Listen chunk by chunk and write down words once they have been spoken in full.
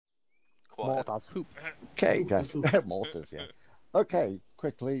squad. Mortars. Okay, guys. Mortars, yeah. Okay,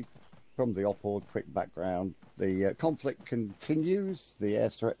 quickly, from the op-ord, quick background. The conflict continues. The air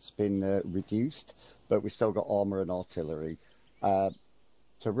threat's been reduced, but we've still got armour and artillery.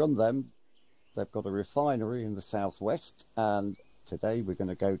 To run them, they've got a refinery in the southwest, and today we're going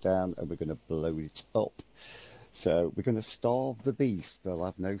to go down and we're going to blow it up. So we're going to starve the beast. They'll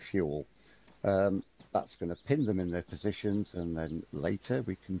have no fuel. That's going to pin them in their positions, and then later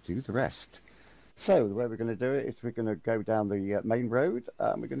we can do the rest. So the way we're going to do it is we're going to go down the main road,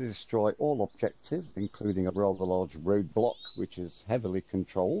 and we're going to destroy all objectives, including a rather large roadblock, which is heavily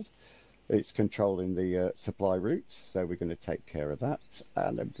controlled. It's controlling the supply routes, so we're going to take care of that,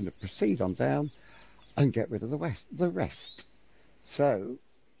 and then we're going to proceed on down and get rid of the rest. So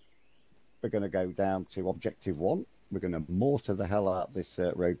we're going to go down to objective 1. We're going to mortar the hell out of this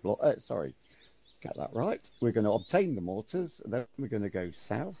roadblock. Sorry, get that right. We're going to obtain the mortars, then we're going to go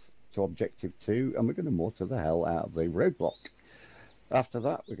south to objective 2, and we're going to mortar the hell out of the roadblock. After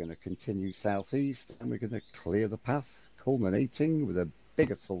that, we're going to continue southeast, and we're going to clear the path, culminating with a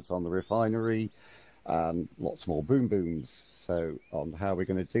big assault on the refinery and lots more boom booms. So on how we're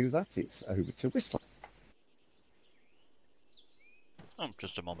going to do that, it's over to Whistler. Oh,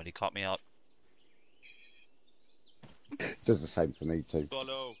 just a moment, he caught me out. Does the same for me too.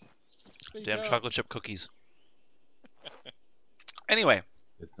 Follow. Damn chocolate chip cookies. Anyway,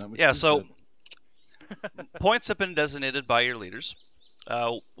 yeah, so points have been designated by your leaders.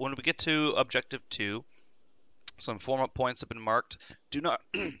 When we get to objective 2, some form-up points have been marked. Do not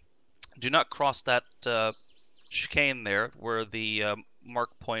do not cross that chicane there, where the mark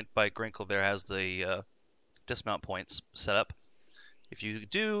point by Grinkle there has the dismount points set up. If you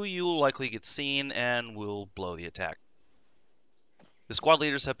do, you will likely get seen and will blow the attack. The squad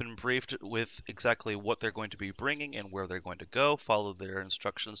leaders have been briefed with exactly what they're going to be bringing and where they're going to go. Follow their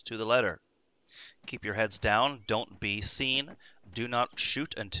instructions to the letter. Keep your heads down. Don't be seen. Do not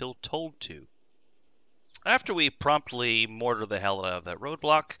shoot until told to. After we promptly mortar the hell out of that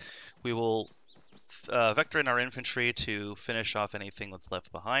roadblock, we will vector in our infantry to finish off anything that's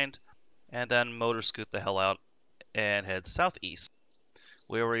left behind, and then motor scoot the hell out and head southeast,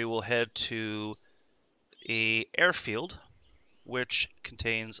 where we will head to an airfield which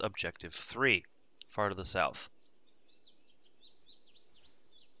contains objective 3, far to the south.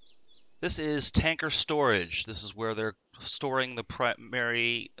 This is tanker storage. This is where they're storing the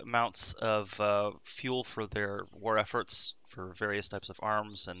primary amounts of fuel for their war efforts for various types of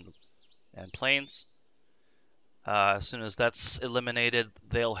arms and planes. As soon as that's eliminated,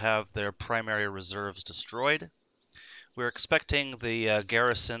 they'll have their primary reserves destroyed. We're expecting the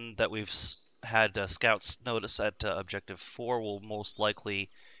garrison that we've had scouts notice at Objective 4 will most likely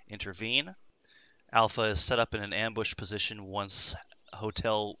intervene. Alpha is set up in an ambush position once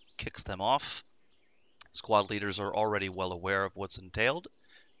Hotel kicks them off. Squad leaders are already well aware of what's entailed.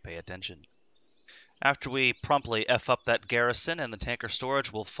 Pay attention. After we promptly F up that garrison and the tanker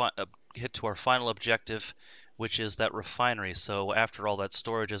storage, we'll hit to our final objective, which is that refinery. So after all that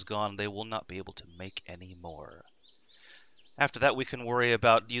storage is gone, they will not be able to make any more. After that, we can worry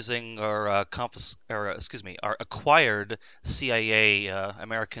about using our our acquired CIA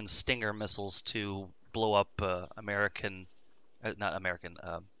American Stinger missiles to blow up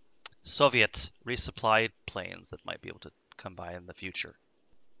Soviet resupply planes that might be able to come by in the future.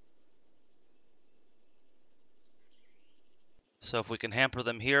 So if we can hamper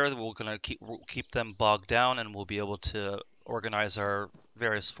them here, we're going to keep them bogged down, and we'll be able to organize our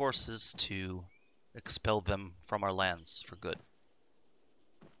various forces to expel them from our lands for good.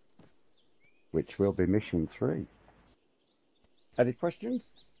 Which will be mission 3. Any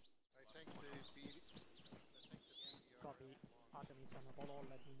questions?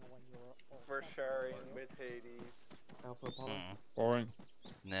 We're sharing with Hades. Boring.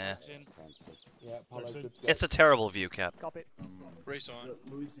 Nah. Yeah, It's a terrible view, Cap. Copy. Race on.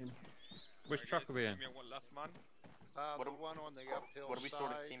 Which truck are we in? What do we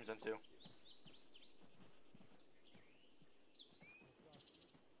sort of teams into?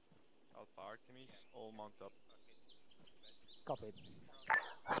 Alpha Artemis, all mount up. Copy.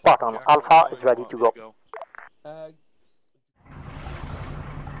 Spot on. Alpha is ready to go.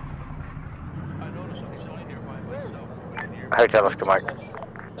 Hotel Oscar Mike.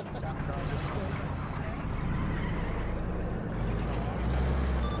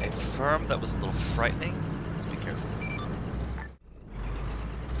 A firm that was a little frightening. Let's be careful.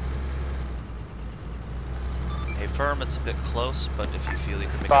 A firm, it's a bit close, but if you feel you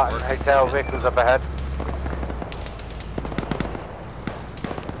can make it work, hotel vehicles up ahead.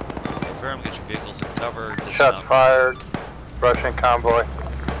 A firm, get your vehicles in cover. Shots fired. Russian convoy.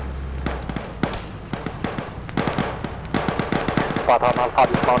 Spot on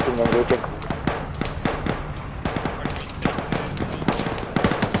Alpha dismounting, engaging.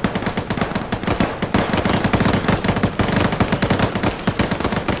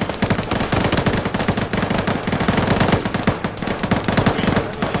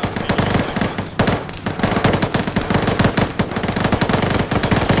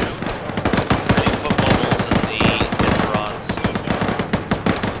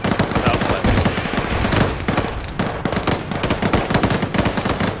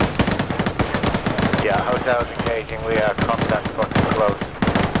 Hotels engaging, we are contact fucking close.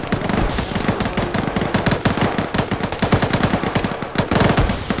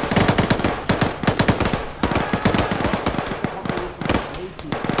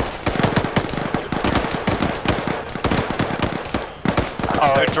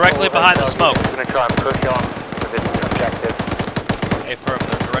 They're directly behind the smoke. We're going to try and push on to this objective. Affirm,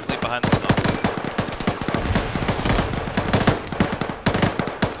 they're directly behind the smoke.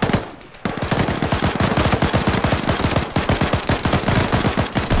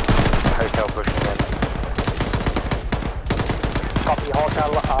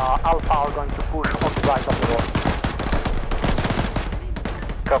 Alpha are going to push on the right of the road.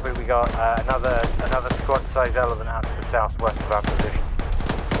 Copy, we got another squad size element out to the southwest of our position.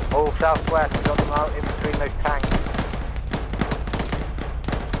 All southwest, we got them out in between those tanks.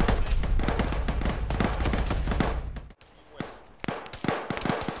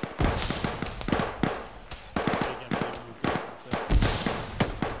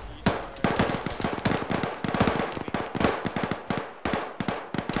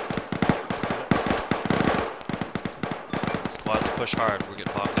 Push hard, we're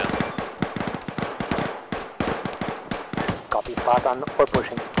getting bogged down. Copy, Spartan, we're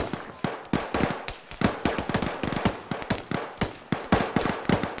pushing.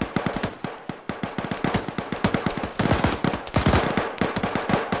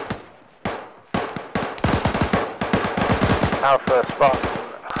 Alpha Spartan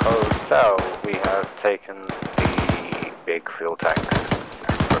Hotel, we have taken the big fuel tanks,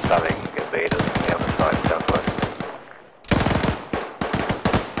 repelling invaders on the other side, southwest.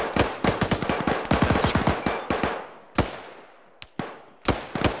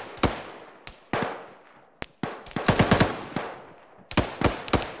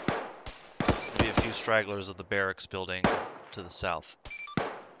 Stragglers of the barracks building to the south.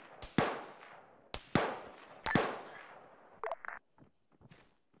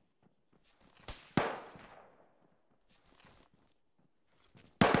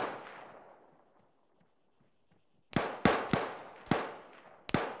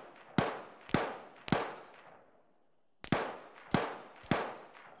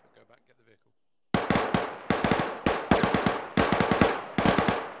 Go back and get the vehicle.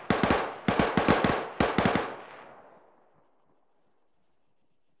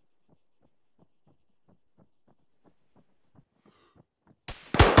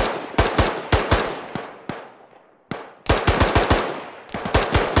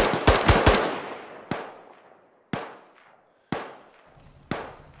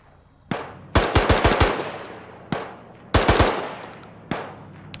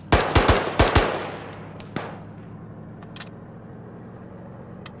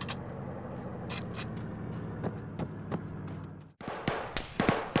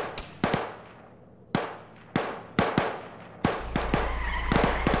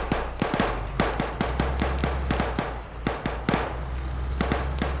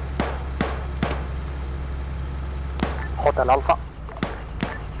 Hotel Alpha.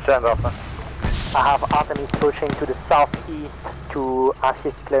 Send Alpha. I have Artemis pushing to the southeast to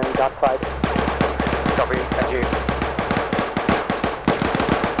assist clearing that side. Copy, thank you.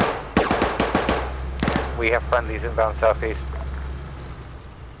 We have friendlies inbound southeast.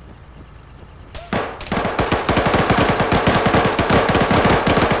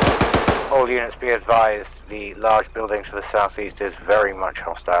 All units be advised, the large building to the southeast is very much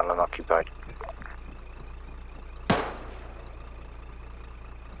hostile and occupied.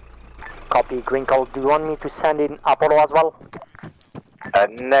 Copy, Green Call. Do you want me to send in Apollo as well?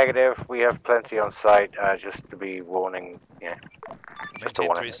 Negative, we have plenty on site, just to be warning, yeah. Just a Maintain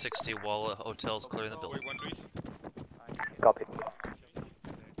warning. 360 while hotels clearing the building. Copy.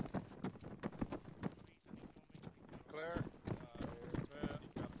 Clear.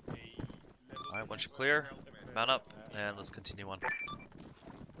 Alright, once you're clear, mount up, and let's continue on.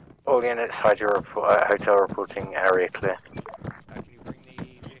 All units, hotel reporting area clear. Can you bring the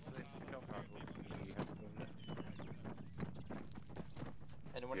vehicle into the compound?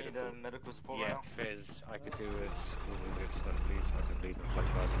 Anyone need medical support Yeah, right now? Fizz, I could do with all the good stuff, please. I could leave in like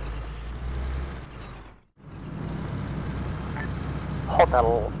 5 minutes.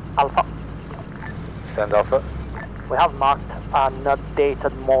 Hotel Alpha. Send Alpha. We have marked an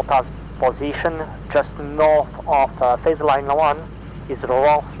updated mortars position just north of phase line 1. Is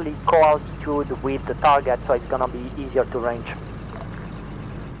roughly co-altitude with the target, so it's gonna be easier to range.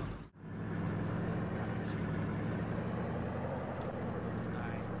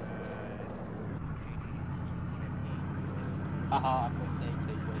 Haha, I've got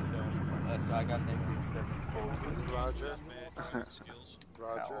naked wisdom. So I got naked 740. Roger. Roger.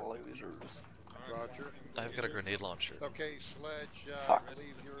 Roger. Losers. Roger. I've got a grenade launcher. Okay, Sledge, Fuck. I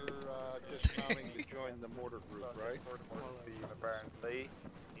believe you're dismounting to join the mortar group, right? Apparently.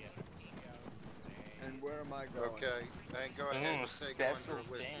 And where am I going? Okay, and go ahead and take Special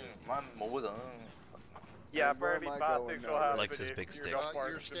Wonder with thing. you. My mortar. Yeah, apparently Bostic's will have Likes his big stick.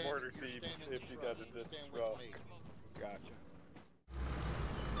 You're standing with me. Gotcha.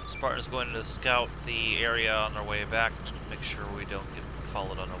 Spartan's going to scout the area on our way back to make sure we don't get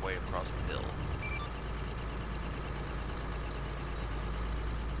followed on our way across the hill.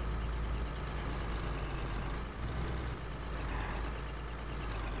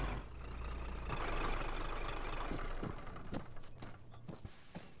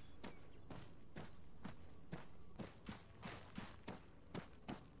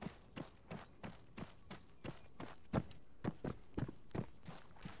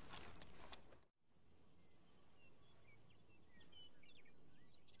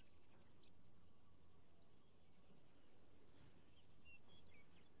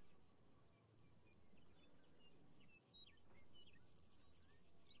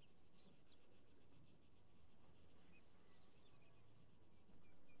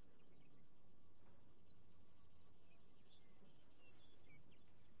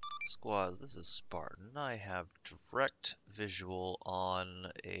 Squads, this is Spartan. I have direct visual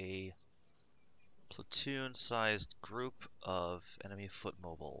on a platoon-sized group of enemy foot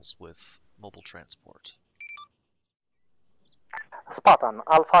mobiles with mobile transport. Spartan,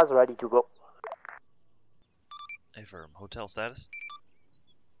 Alpha is ready to go. Affirm. Hotel status?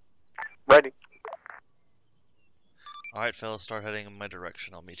 Ready. Alright, fellas, start heading in my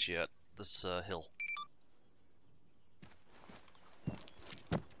direction. I'll meet you at this hill.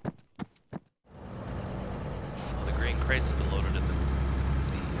 Oh, the green crates have been loaded in the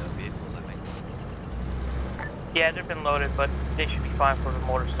vehicles, I think. Yeah, they've been loaded, but they should be fine for the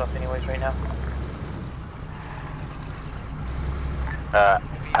mortar stuff anyways right now.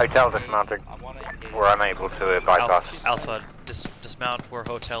 Hotel dismounting. We're unable to bypass. Alpha, dismount where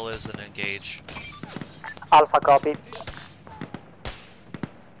hotel is and engage. Alpha copy.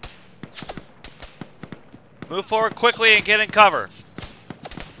 Move forward quickly and get in cover.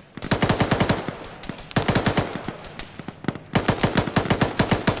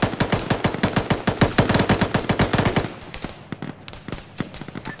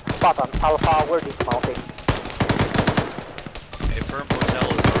 Spartan, Alpha, we're dismounting. A firm hotel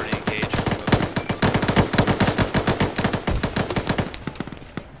is already engaged.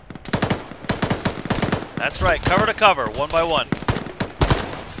 That's right, cover to cover, one by one.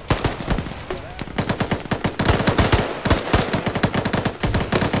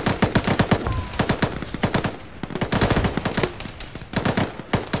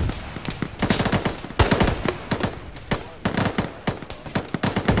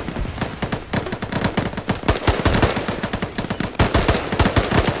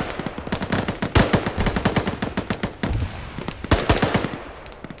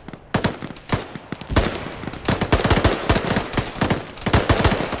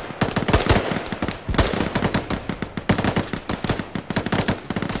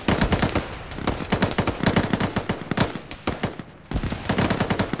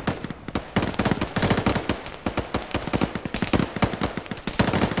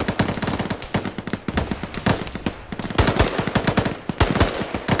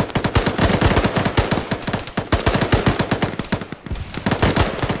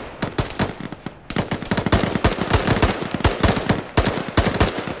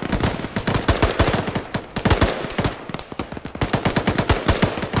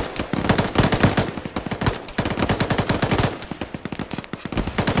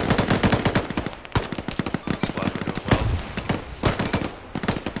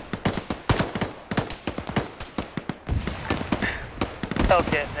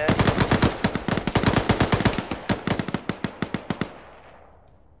 Okay,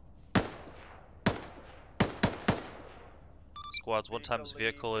 Squads, one time's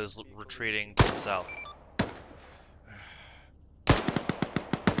vehicle is retreating to the south.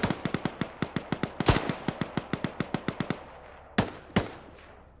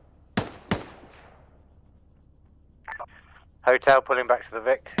 Hotel pulling back to the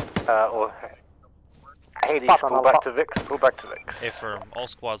Vic, or Hades, Spot pull on back Alpha. to Vix, pull back to Vix. Affirm. All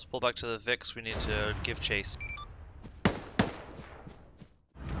squads, pull back to the Vix. We need to give chase.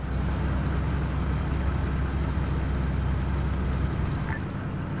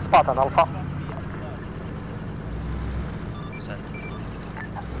 Spot on Alpha. Send.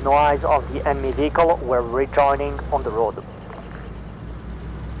 No eyes of the enemy vehicle. We're rejoining on the road.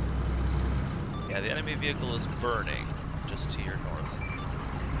 Yeah, the enemy vehicle is burning just to your north.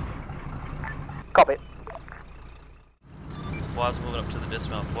 Copy. Squads moving up to the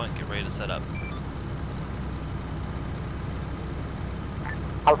dismount point. Get ready to set up.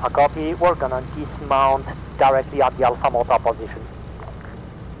 Alpha copy. We're gonna dismount directly at the Alpha mortar position.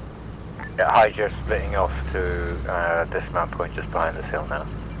 Yeah, Hydra splitting off to dismount point just behind this hill now.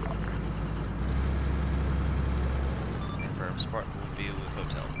 Confirm. Spartan will be with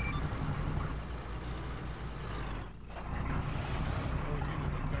Hotel.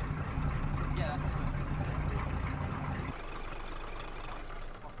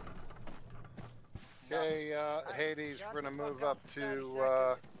 Okay, Hades, we're gonna move up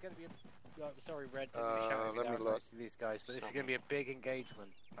to. Sorry, Red. Let me look. To these guys, but this is gonna be a big engagement.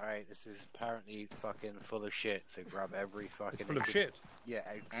 All right, this is apparently fucking full of shit. So grab every fucking. It's full of shit. Yeah.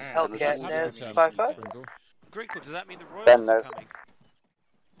 Hellcat, there's 5-5. Grateful, does that mean the Royals Ben, are coming?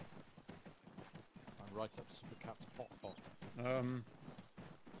 I'm right up Super Cat's pot.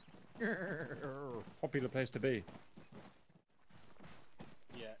 Popular place to be.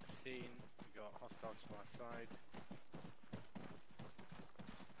 Yeah, seen. We got hostiles to our side.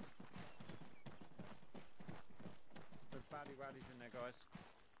 There's baddie waddies in there, guys.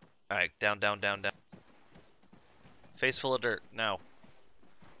 Alright, down, down, down, down. Face full of dirt, now.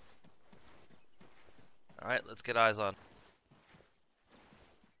 Alright, let's get eyes on.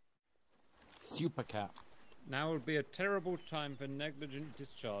 Super Cat. Now would be a terrible time for negligent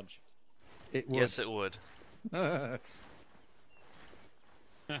discharge. It would. Yes, it would. We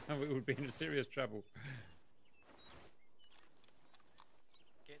would be in serious trouble.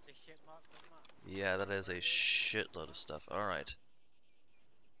 Get the shit marked on the map. Yeah, that is a shitload of stuff. Alright.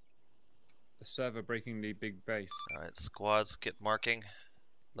 The server breaking the big base. Alright, squads, get marking.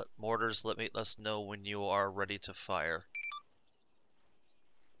 Let mortars let us know when you are ready to fire.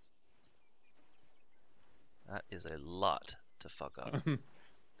 That is a lot to fuck up.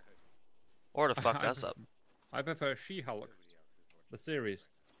 Or to fuck us up. I prefer She-Hulk, the series.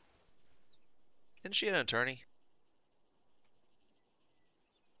 Isn't she an attorney?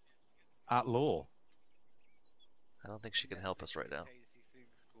 At law. I don't think she can help us right now.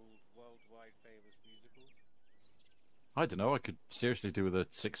 I don't know, I could seriously do with a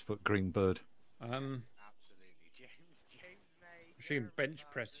 6-foot green bird. Absolutely, James May. She can bench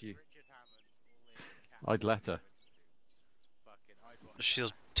press you. I'd let her.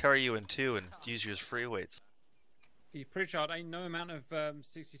 She'll tear you in two and use you as free weights. Pritchard, ain't no amount of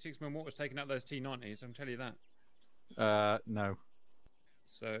 66mm mortars taking out those T90s, I can tell you that. No.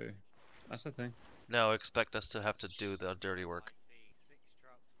 So, that's the thing. No, expect us to have to do the dirty work.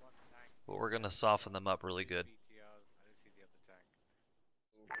 But we're gonna soften them up really good.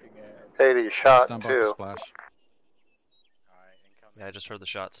 Hades, shot Stand by for 2. splash. Yeah, I just heard the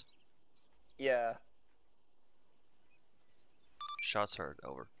shots. Yeah. Shots heard,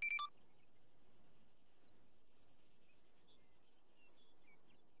 over.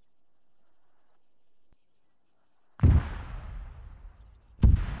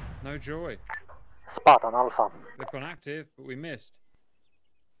 No joy. Spot on Alpha. They've gone active, but we missed.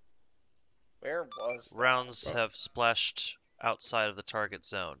 Where was Rounds have splashed outside of the target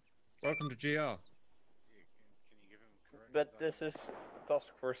zone. Welcome to GR. But this is Task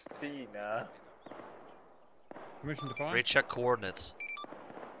Force T now. Permission to fire? Recheck coordinates.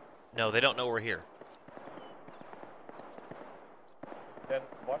 No, they don't know we're here. Then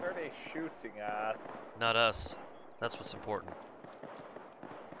what are they shooting at? Not us. That's what's important.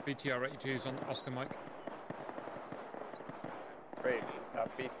 BTR 82's on Oscar Mike. Great.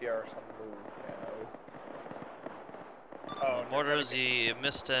 BTR's on the move now. Oh, Mortars, you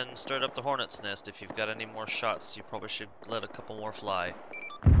missed and stirred up the hornet's nest. If you've got any more shots, you probably should let a couple more fly.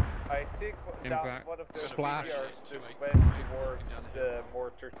 I think Impact. one of the Splash. BTRs just went towards the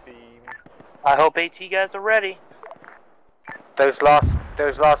mortar team. I hope AT guys are ready. Those last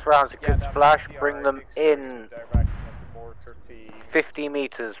rounds that could that splash, BTR bring them I think, in direction of the mortar team. 50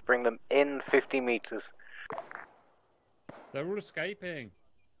 meters. Bring them in 50 meters. They're all escaping.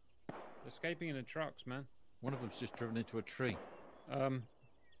 They're escaping in the trucks, man. One of them's just driven into a tree. Um,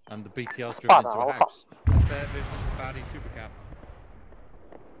 And the BTR's Spot driven into on a Alpha. house. that's their business, the baddie supercap.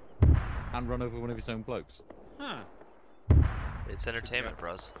 And run over one of his own blokes. Huh. It's entertainment,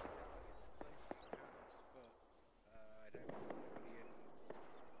 bros.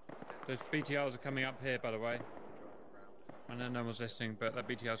 Those BTRs are coming up here, by the way. I know no one's listening, but that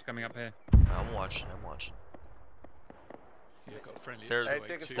BTR's coming up here. I'm watching. Yeah, got friendly. They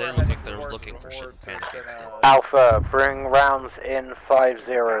they're look like they're looking for shit in Panic Extent. Alpha, bring rounds in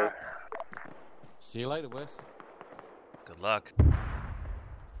 5-0. See you later, Wes. Good luck.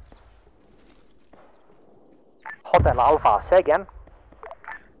 Hotel Alpha, say again.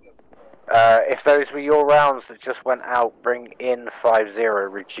 If those were your rounds that just went out, bring in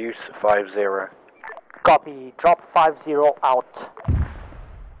 5-0, reduce 5-0. Copy, drop 5-0 out.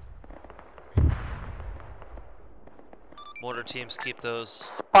 Mortar teams keep those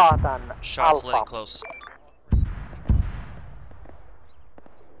Spartan shots Alpha. laying close.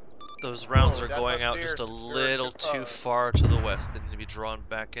 Those rounds are going out just a little too far to the west. They need to be drawn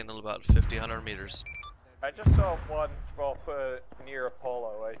back in about 50, 100 meters. I just saw one drop near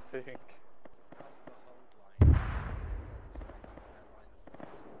Apollo, I think.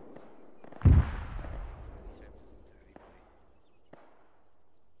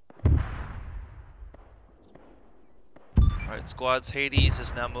 Alright, squads, Hades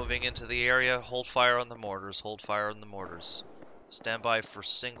is now moving into the area. Hold fire on the mortars. Hold fire on the mortars. Stand by for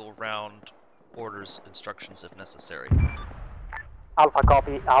single round orders, instructions if necessary. Alpha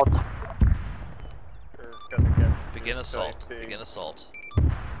copy, out. Begin assault. Begin assault.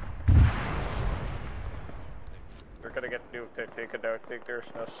 We're gonna get nuked, I think. I don't think there's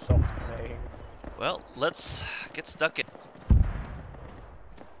no soft name. Well, let's get stuck in.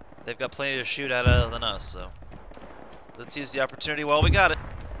 They've got plenty to shoot at other than us, so let's use the opportunity while we got it.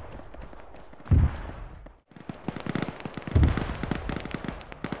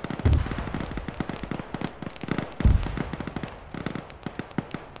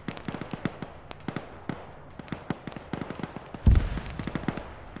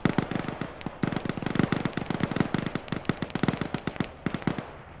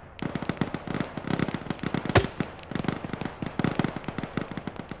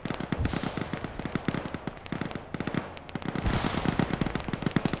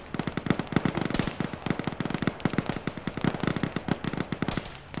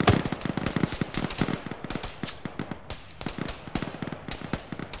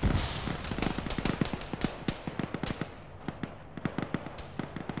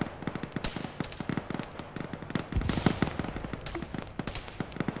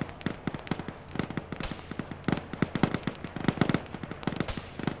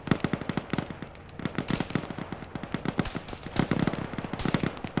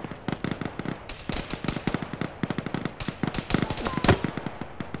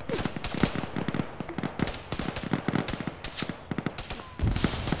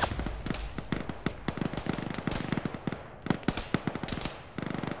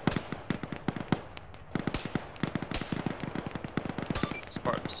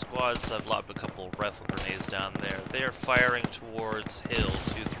 Squads, I've lobbed a couple of rifle grenades down there. They are firing towards Hill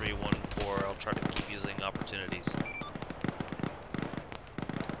 2314. I'll try to keep using opportunities.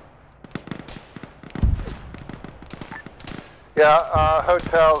 Yeah,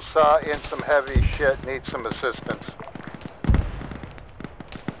 hotel's in some heavy shit, need some assistance.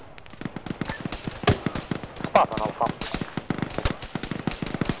 Spartan Alpha.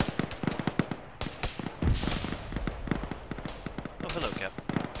 Oh, hello, Cap.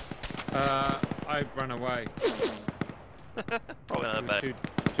 I ran away. Probably not bad. Too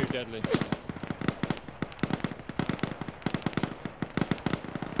deadly.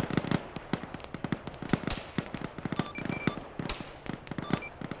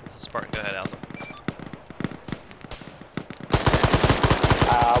 This is Spartan. Go ahead, Alpha.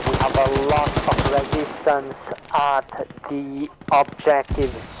 We have a lot of resistance at the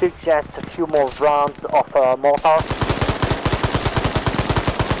objective. Suggest a few more rounds of mortar.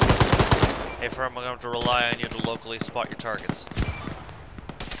 Hey, firm, I'm going to rely on you to locally spot your targets.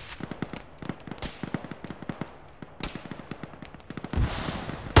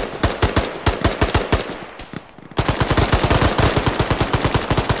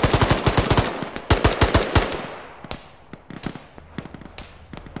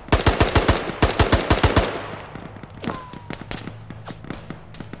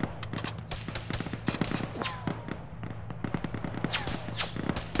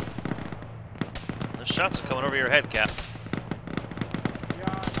 Shots are coming over your head, Cap.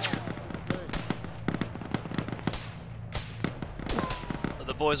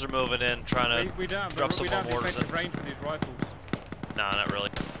 The boys are moving in, trying to drop some more mortars in. Range with these rifles. No, not really.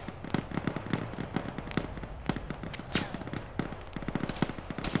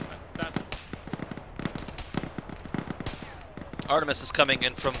 Artemis is coming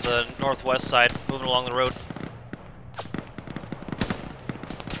in from the northwest side, moving along the road.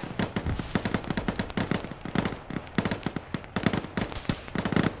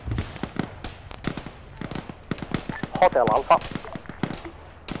 Hotel Alpha.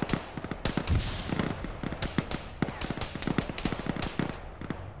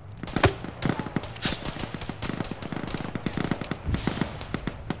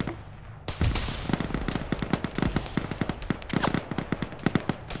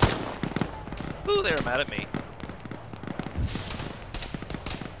 Ooh, they were mad at me.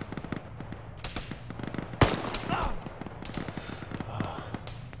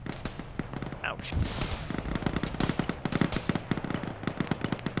 Ouch.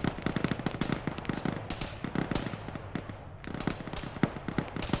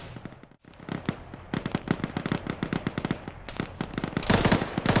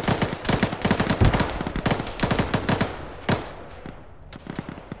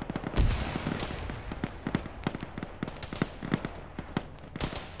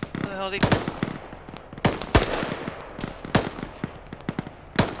 Where the hell did he go?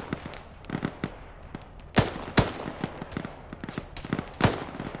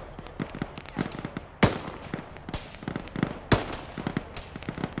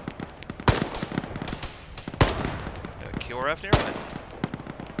 Got a QRF nearby.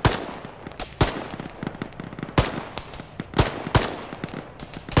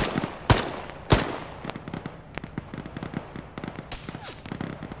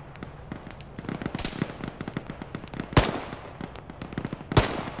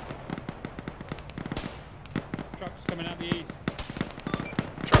 Trucks coming out the east.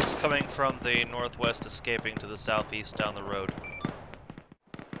 Trucks coming from the northwest, escaping to the southeast down the road.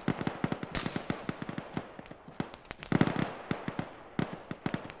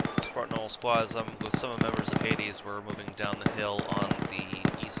 Spartan squads with some members of Hades were moving down the hill on the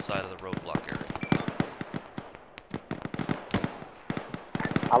east side of the roadblock area.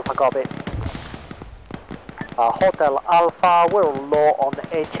 Alpha copy. Hotel Alpha, we're low on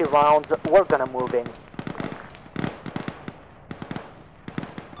 80 rounds. We're gonna move in.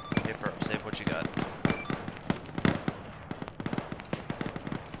 Okay, firm, save what you got.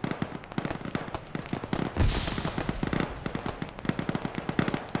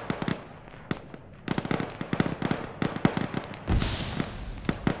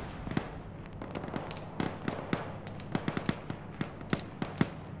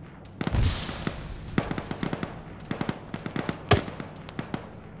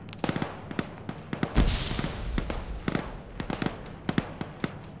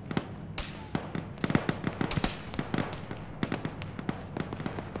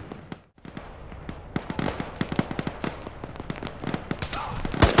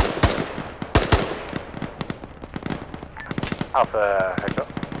 Alpha, Hector.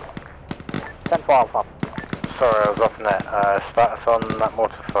 10 for Alpha. Sorry, I was off net. Status on that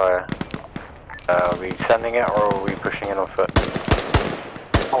mortar fire. Are we sending it or are we pushing in on foot?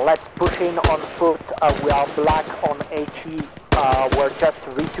 Let's push in on foot. We are black on 80. We're just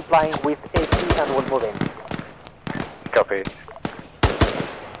resupplying with 80 and we'll move in. Copy.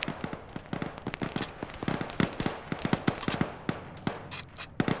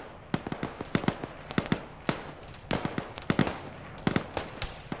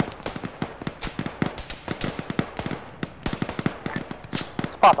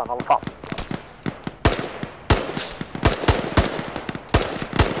 Spartan Alpha.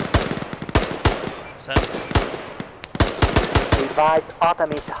 Send. Revised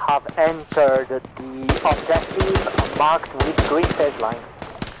Artemis have entered the objective marked with green phase line.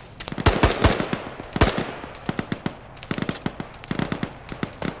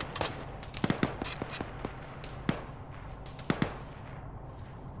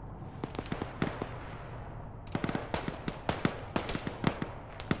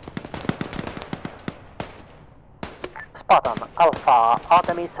 Spartan Alpha,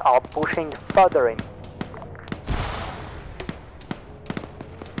 Artemis are pushing further in.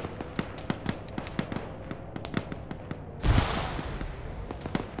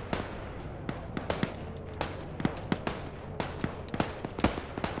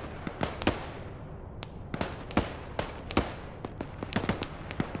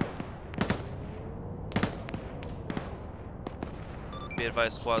 Be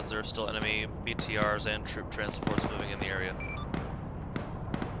advised, squads, there are still enemy BTRs and troop transports moving in the area.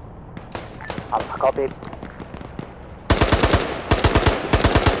 Alpha copy.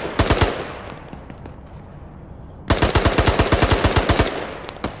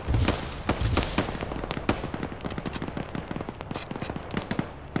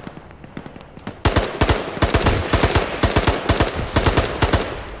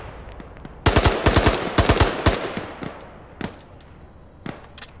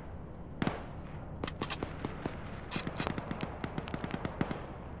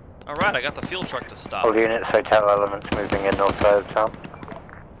 Alright, I got the fuel truck to stop. All units, hotel elements moving in north side of town.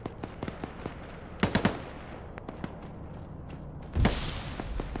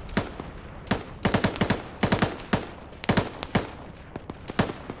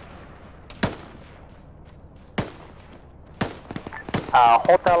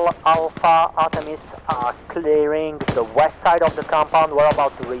 Hotel Alpha Artemis are clearing the west side of the compound. We're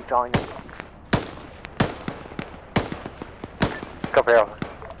about to rejoin. Copy over.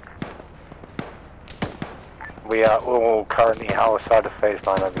 We are all currently outside of phase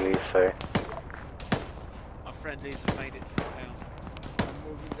line, I believe, so. Our friendlies have made it to the town. I'm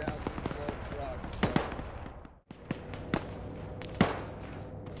moving down to the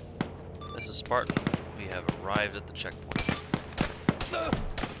roadblock. This is Spartan. We have arrived at the checkpoint.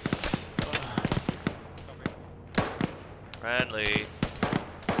 Friendly.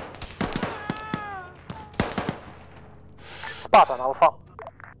 Spartan Alpha.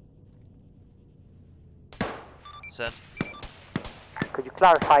 Send. Could you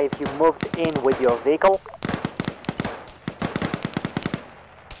clarify if you moved in with your vehicle?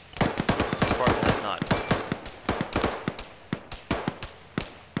 Spartan has not.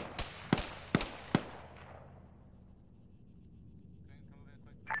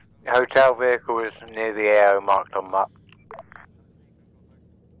 Hotel vehicle is near the AO marked on map.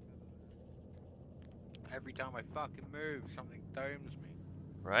 Every time I fucking move, something domes me.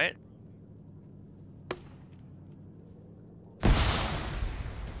 Right?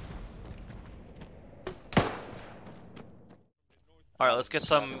 Alright, let's get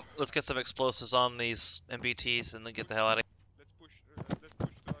some explosives on these MBTs and then get the hell out of here. Let's push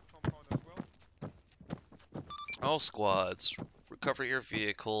the compound as well. All squads, recover your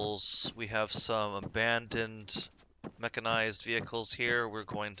vehicles. We have some abandoned mechanized vehicles here. We're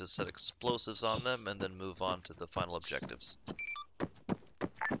going to set explosives on them and then move on to the final objectives.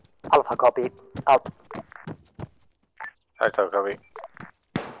 Alpha copy. Out. Hotel copy.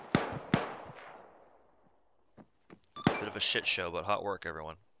 Bit of a shit show, but hot work,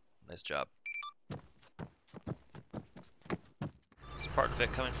 everyone. Nice job. Spartan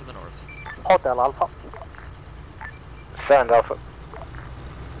Vic coming from the north. Hotel Alpha. Stand Alpha.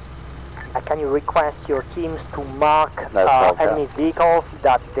 Can you request your teams to mark No, enemy vehicles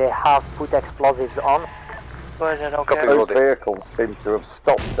that they have put explosives on? Okay. Those vehicles seem to have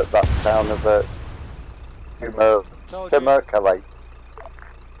stopped at that town of Tumerkalate.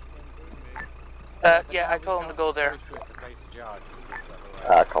 Yeah, I told him to go there.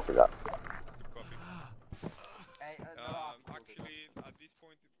 Copy that. Actually, at this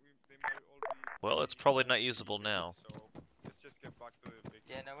point, they might all be. Well, it's probably not usable now. So let's just get back to the big.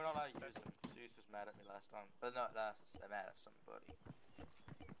 Yeah, no, we're not allowed to use them. Zeus was mad at me last time. But not last, mad at somebody.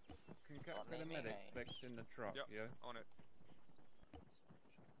 Can you get the medic fixed in the truck, yeah? On it.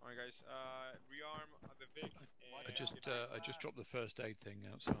 Alright guys, rearm the Vic. I just dropped the first aid thing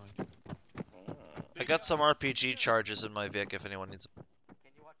outside. I got some RPG charges in my Vic if anyone needs them.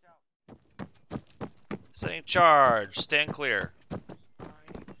 Can you watch out? Setting charge, stand clear.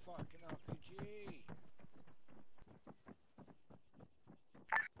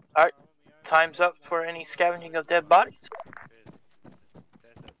 Alright, time's up for any scavenging of dead bodies.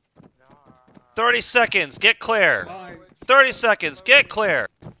 30 seconds, get clear. 30 seconds, get clear.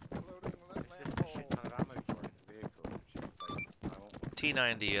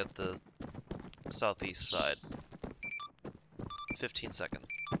 T90 at the southeast side. 15 seconds.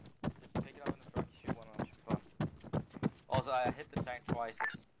 Just pick it up in the front, shoot one on, should be fine. Also, I hit the tank twice,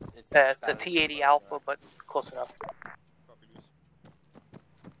 It's a T80 Alpha, but close enough.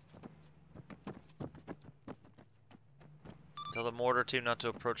 Tell the mortar team not to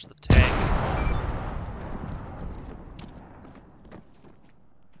approach the tank.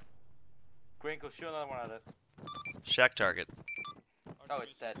 Grinkle, shoot another one at it. Shack target. Oh,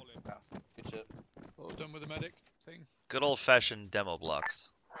 it's dead. Oh, good shit. All done with the medic thing? Good old fashioned demo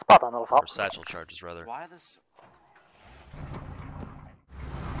blocks. Spot on Alpha. Or satchel charges, rather. Why this?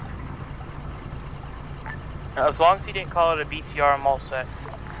 As long as he didn't call it a BTR, I'm all set.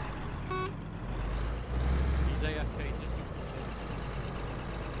 He's AFK, he's just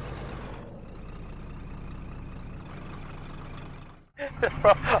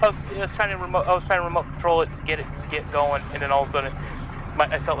I was trying to remote control it to get going, and then all of a sudden,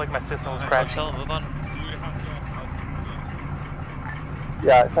 I felt like my system was crashing. Tell him, move on.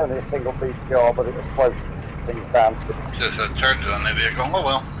 Yeah, it's only a single BTR, but it was close things down. Just a charge on the vehicle. Oh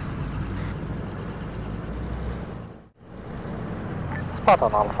well. Spot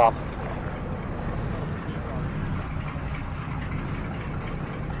on Alpha.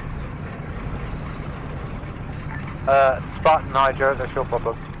 Spartan Niger, that's your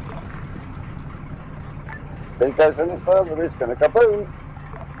problem. If he goes any further, he's going to kaboom.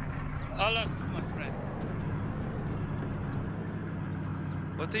 Alas, my friend.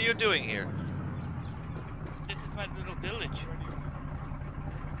 What are you doing here? This is my little village.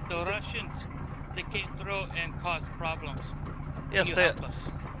 The Russians, they came through and caused problems. Yes, Can you help us?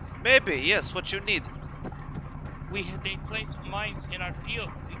 Maybe, yes, what you need. They placed mines in our field.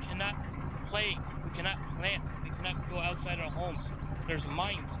 We cannot play. We cannot plant. We cannot go outside our homes. There's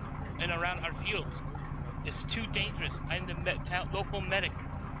mines and around our fields. It's too dangerous. I'm the local medic.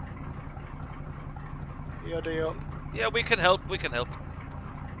 EOD up. Yeah, we can help. We can help.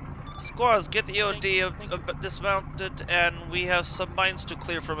 Squaws, get EOD dismounted, and we have some mines to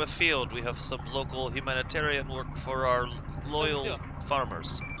clear from a field. We have some local humanitarian work for our loyal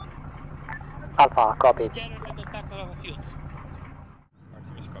farmers. Alpha, copy. Scatter and go back to our fields.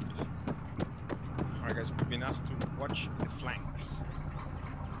 Artemis copies. Alright guys, we've been asked to watch the flanks.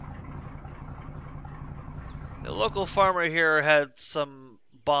 The local farmer here had some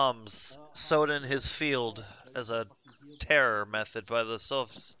bombs sowed in his field as a terror method by the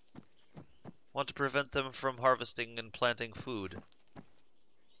Sovs. Want to prevent them from harvesting and planting food.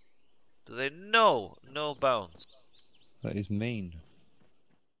 Do they know? No bounds. That is mean.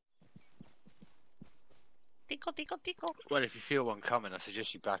 Tickle, tickle, tickle. Well, if you feel one coming, I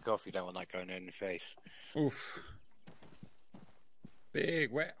suggest you back off. You don't want that going in your face. Oof.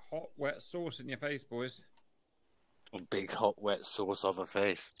 Big, wet, hot, wet sauce in your face, boys. A big, hot, wet sauce of a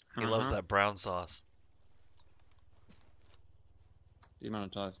face. He loves that brown sauce.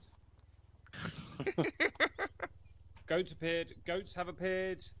 Demonetized. Goats appeared. Goats have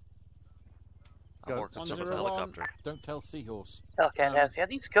appeared. I'm more concerned with the helicopter. Don't tell Seahorse. Okay, yeah,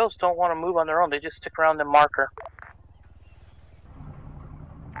 these ghosts don't want to move on their own. They just stick around the marker.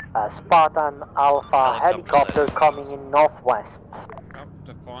 Spartan Alpha helicopter coming in northwest. Up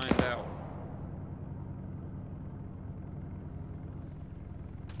to find out.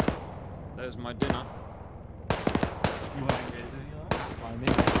 There's my dinner. You want to get it? Why me?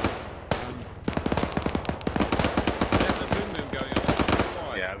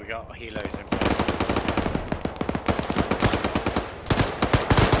 Yeah, we got helos in.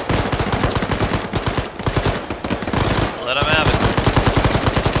 Let him have it.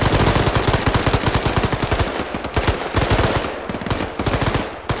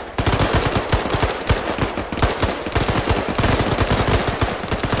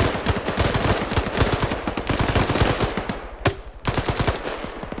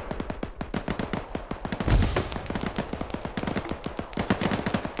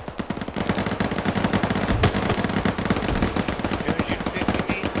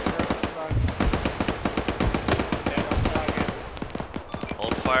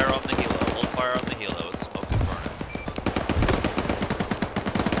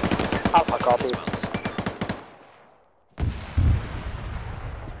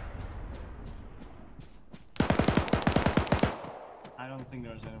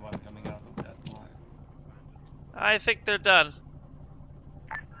 I think they're done.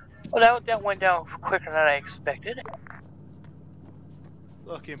 Well, that went down quicker than I expected.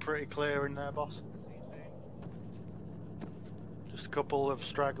 Looking pretty clear in there, boss. Just a couple of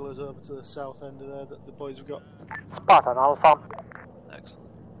stragglers over to the south end of there that the boys have got. Spartan Alpha. Excellent.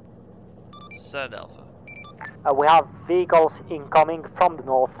 Said Alpha. We have vehicles incoming from the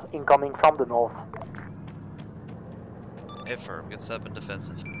north. Incoming from the north. Affirm. Get set up in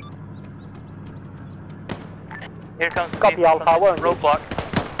defensive. Here comes Copy Alpha, we're roadblock.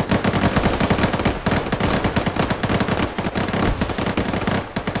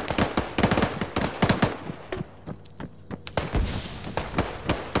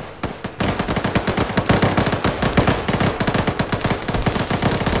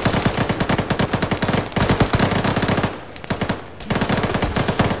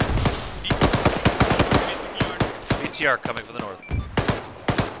 BTR coming from the north.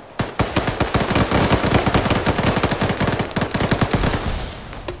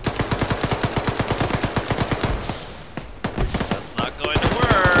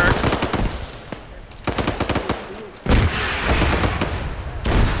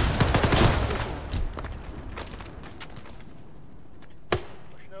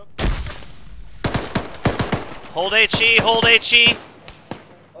 Hold HE, hold HE.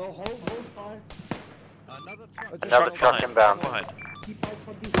 Oh, hold fire. Another truck inbound. Behind.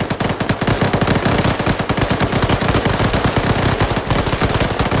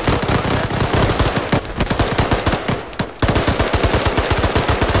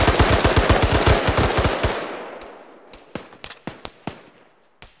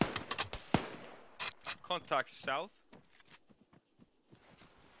 Contact south.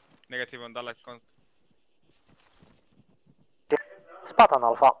 Negative on Dalek. Spartan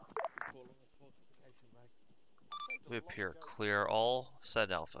Alpha. We appear clear all,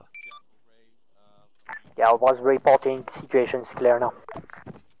 said Alpha. Yeah, I was reporting situation's clear now.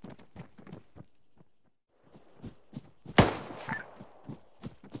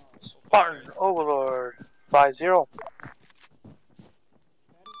 Spartan Overlord 5-0.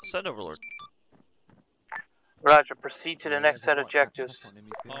 Send Overlord. Roger, proceed to the next set of objectives.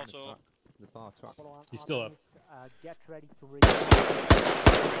 Also, He's still up. Get ready to I'm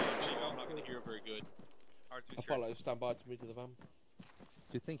not going to hear very good. Apollo, stand by to move to the van. Do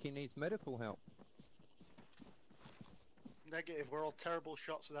you think he needs medical help? Negative, we're all terrible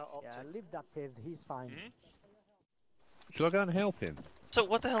shots without optics. Yeah, leave that safe, he's fine. Shall I go and help him? So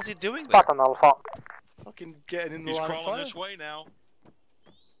what the hell's he doing there? Spartan Alpha. Fucking getting in the He's line of crawling fire. this way now.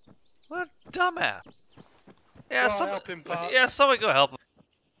 What a dumbass. Yeah, Well, help him, Parks. yeah, somebody go help him.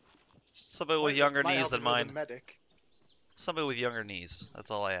 Somebody with Might- younger might knees help than if there was a mine. medic. Somebody with younger knees.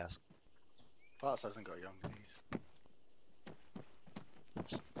 That's all I ask. Parts hasn't got young knees.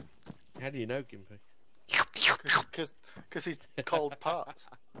 How do you know, Gimpy? Because he's cold parts.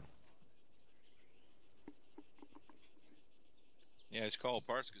 Yeah, it's called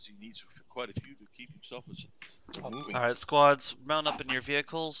parts because he needs quite a few to keep himself moving. Alright, squads, mount up in your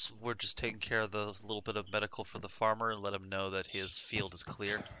vehicles. We're just taking care of the little bit of medical for the farmer and let him know that his field is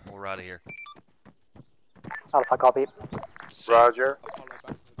clear. We're out of here. Alpha copy. Roger.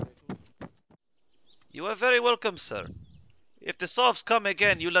 You are very welcome, sir. If the Sovs come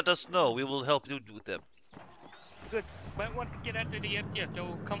again, you let us know. We will help you with them. Good. Might want to get after the FDF. They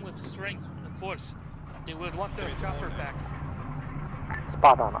will come with strength and force. They will want their chopper back.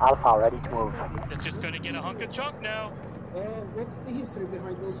 Spartan Alpha, ready to move. They're just gonna get a hunk of chunk now. What's the history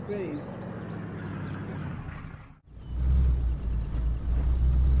behind those graves?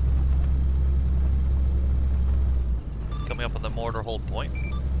 Coming up on the mortar hold point.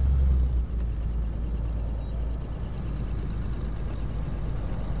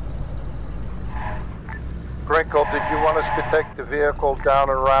 Grinkle, did you want us to take the vehicle down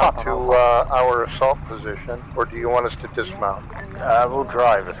and around to our assault position, or do you want us to dismount? We'll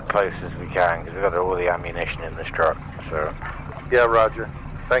drive as close as we can, because we've got all the ammunition in this truck, so... Yeah, roger.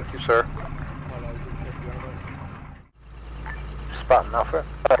 Thank you, sir. Spartan Alpha.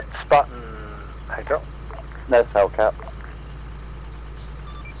 Spartan Hotel. That's Hellcat.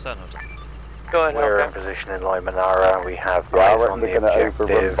 Sun Hotel. Go ahead, We're okay. in position in Limonara. We have Yeah, I eyes reckon on we're the gonna objective.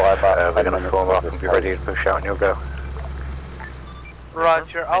 overrun by about We're 10 going to form minutes up of and this be ready to case. push out, and you'll go.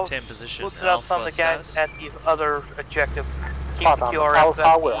 Roger, I'll Maintain position. we'll set up some of the Alpha guys status. at the other objective. Keep Spartan QRF Alpha,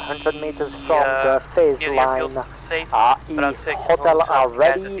 at we're the, 100 meters from the phase near the line. airfield safe, but I'll If take hotel control are of the guys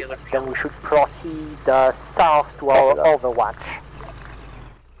at ready, the other then we should proceed south to our overwatch.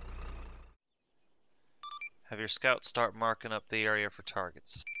 Have your scouts start marking up the area for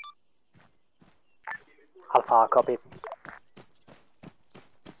targets. Alpha, copy.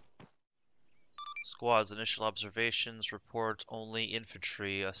 Squads, initial observations report only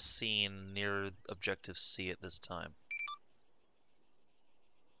infantry seen near objective C at this time.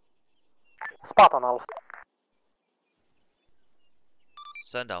 Spartan Alpha.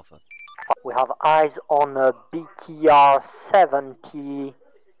 Send Alpha. We have eyes on BTR 70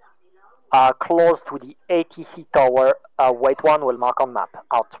 close to the ATC tower. Wait one, will mark on map.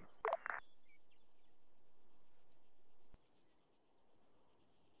 Out.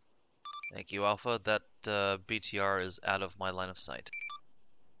 Thank you, Alpha. That BTR is out of my line of sight.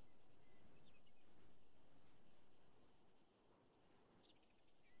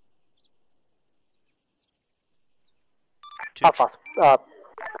 Alpha,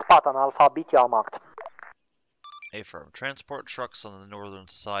 Spartan Alpha, BTR marked. Affirm. Transport trucks on the northern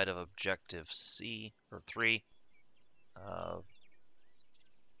side of objective C, or 3.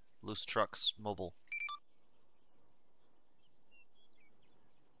 Loose trucks, mobile.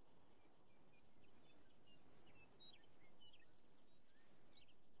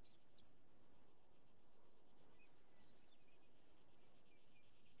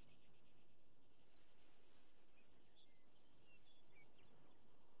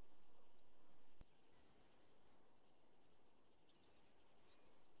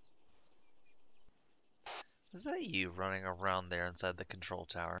 Is that you running around there inside the control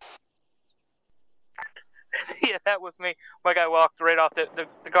tower? Yeah, that was me. My guy walked right off the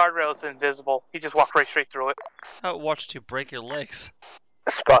guardrail is invisible. He just walked right straight through it. I watched you break your legs.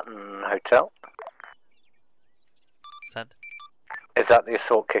 Spartan Hotel. Send. Is that the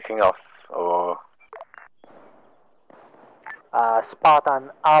assault kicking off, or...? Spartan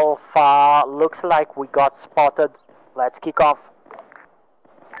Alpha, looks like we got spotted. Let's kick off.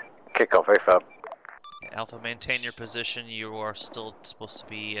 Kick off, AFAB. Yeah, Alpha, maintain your position. You are still supposed to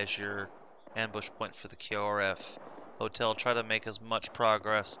be as your ambush point for the QRF. Hotel, try to make as much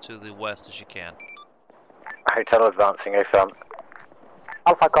progress to the west as you can. Hotel advancing, affirm.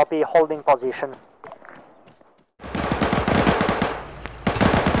 Alpha copy, holding position.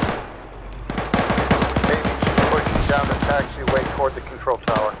 Pushing down the taxiway toward the control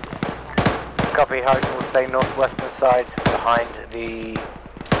tower. Copy, Hotel will stay northwestern side behind the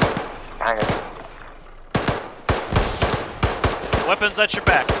hangar. Weapons at your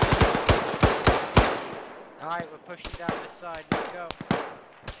back. Alright, we're pushing down this side, let's go.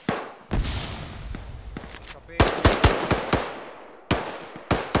 Copy.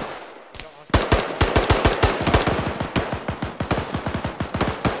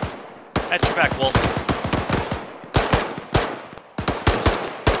 At your back, Wolf.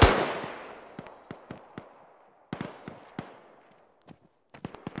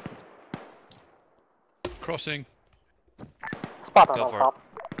 Crossing. Spot on Go for Alpha.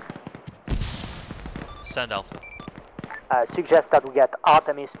 it. Send Alpha. Suggest that we get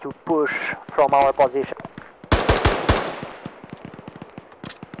Artemis to push from our position.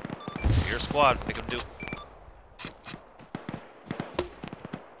 Your squad, make them do.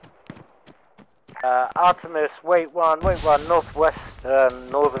 Artemis, wait one, northwest,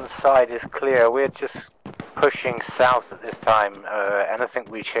 northern side is clear. We're just pushing south at this time. Anything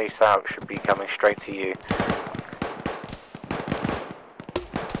we chase out should be coming straight to you.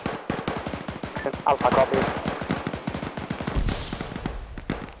 Alpha copy.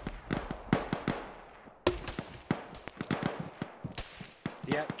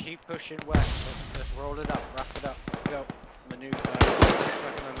 Yeah, keep pushing west. Let's roll it up, wrap it up. Let's go. Maneuver.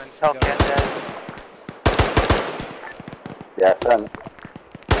 Okay, Yes,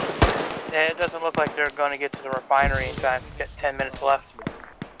 Yeah, it doesn't look like they're going to get to the refinery in time. We've got 10 minutes left.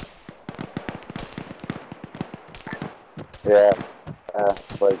 yeah.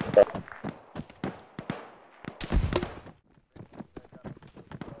 Wait.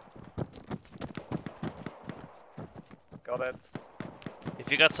 Got it.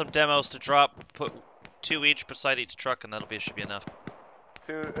 If you got some demos to drop, put 2 each beside each truck, and should be enough.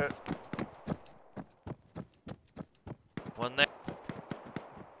 2. One there.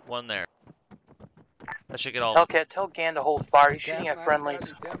 One there. That should get all of them. Okay, tell Gan to hold fire. He's shooting at friendlies.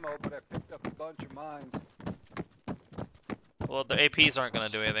 Demo, but I picked up a bunch of mines. Well, the APs aren't going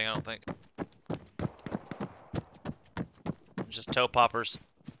to do anything, I don't think. Just toe poppers.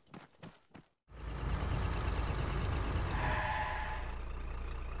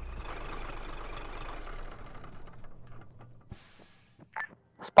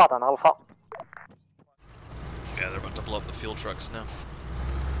 Spot on Alpha. Yeah, they're about to blow up the fuel trucks now.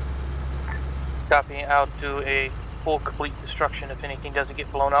 Copy, I'll do a full complete destruction if anything doesn't get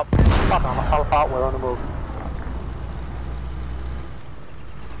blown up. Spot on Alpha, we're on the move.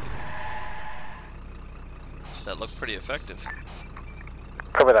 That looked pretty effective.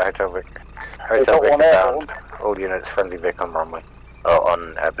 Cover that, Hotel Vic. Hotel Vic abound. All units, friendly Vic on runway. Oh,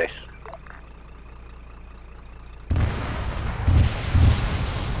 on airbase.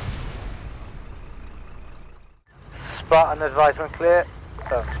 Spartan advisement clear.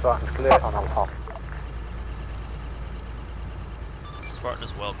 Spartan's clear. Spot on Alpha. Spartan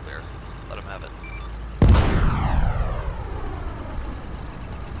is well clear. Let him have it.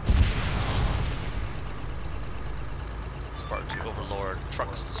 Spartan 2 Overlord.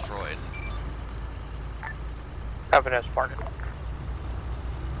 Trucks destroyed. Copy that, Spartan.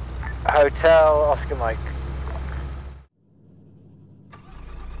 Hotel, Oscar Mike.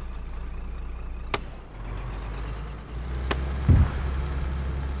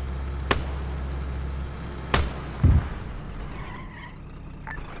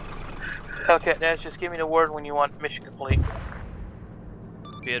 Okay, Nash, just give me the word when you want mission complete.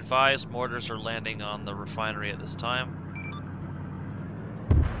 Be advised, mortars are landing on the refinery at this time.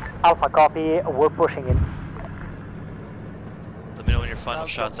 Alpha copy, we're pushing in. Let me know when your final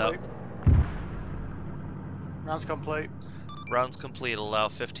shot's out. Round's complete. Rounds complete. Allow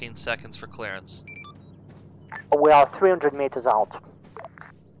 15 seconds for clearance. We are 300 meters out.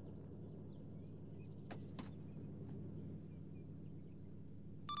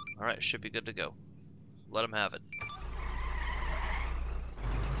 Alright, should be good to go. Let him have it.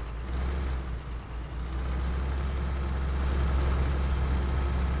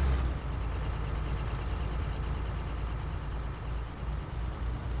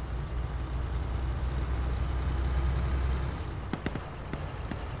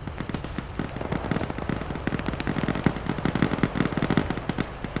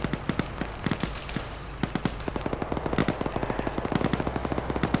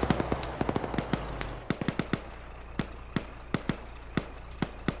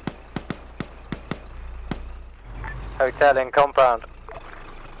 Hotel in compound.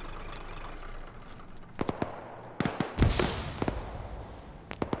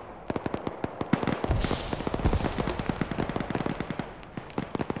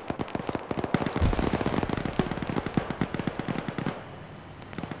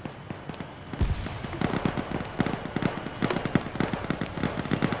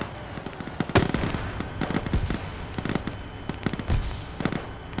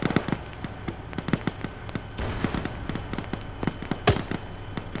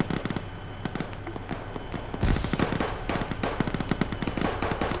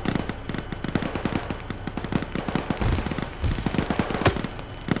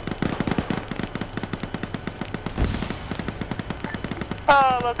 Oh,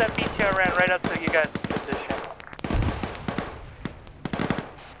 I love that BTR ran right up to you guys' position.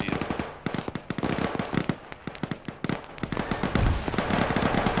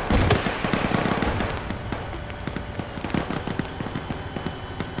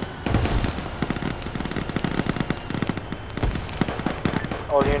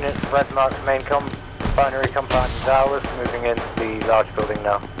 All units, red mark main refinery compound is ours, moving into the large building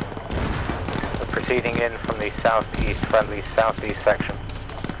now. We're proceeding in from the southeast, friendly southeast section.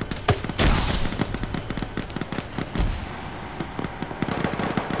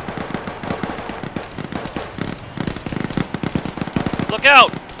 Look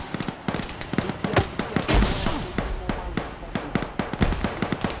out!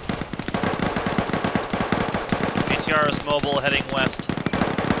 BTR is mobile, heading west.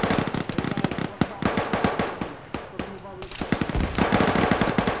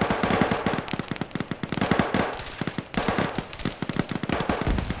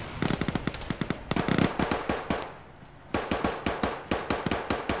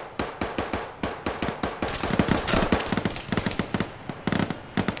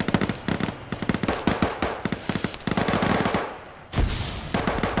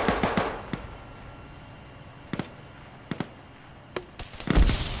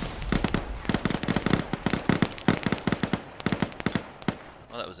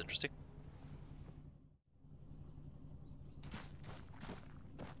 Well, that was interesting.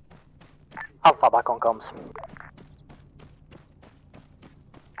 Alpha back on comms.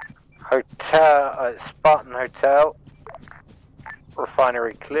 Hotel, Spartan Hotel,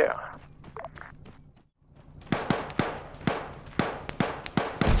 refinery clear.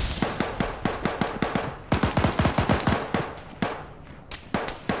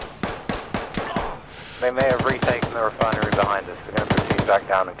 They may have retaken the refinery behind us. We're going to proceed back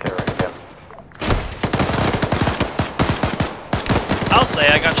down and clear it again. I'll say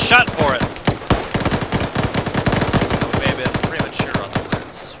I got shot for it. I may have been premature on the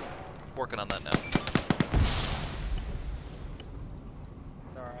words. Working on that now.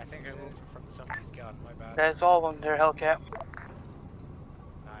 Sorry, I think I moved in front of somebody's gun, my bad. That's all of them, they're Hellcat.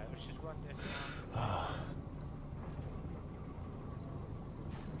 Alright, let's just run this now.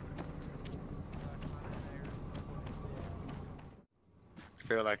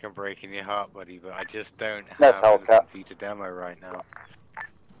 I feel like I'm breaking your heart, buddy, but I just don't That's have anything Hellcat. for you to demo right now.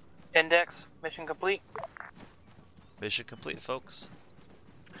 Index, mission complete. Mission complete, folks.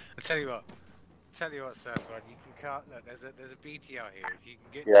 I'll tell you what, Seth, right, you can cut, look, there's a BTR here, if you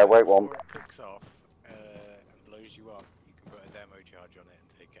can get Yeah, to wait it one. before it cooks off and blows you up, you can put a demo charge on it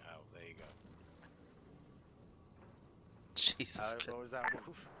and take it out, there you go. Jesus What was that,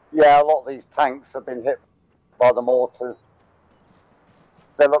 Wolf? Yeah, a lot of these tanks have been hit by the mortars.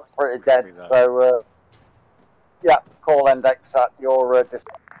 They look pretty dead, so yeah, call index at your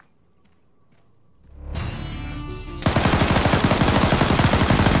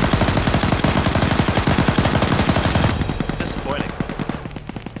Disappointing.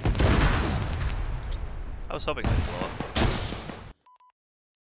 I was hoping they'd blow up.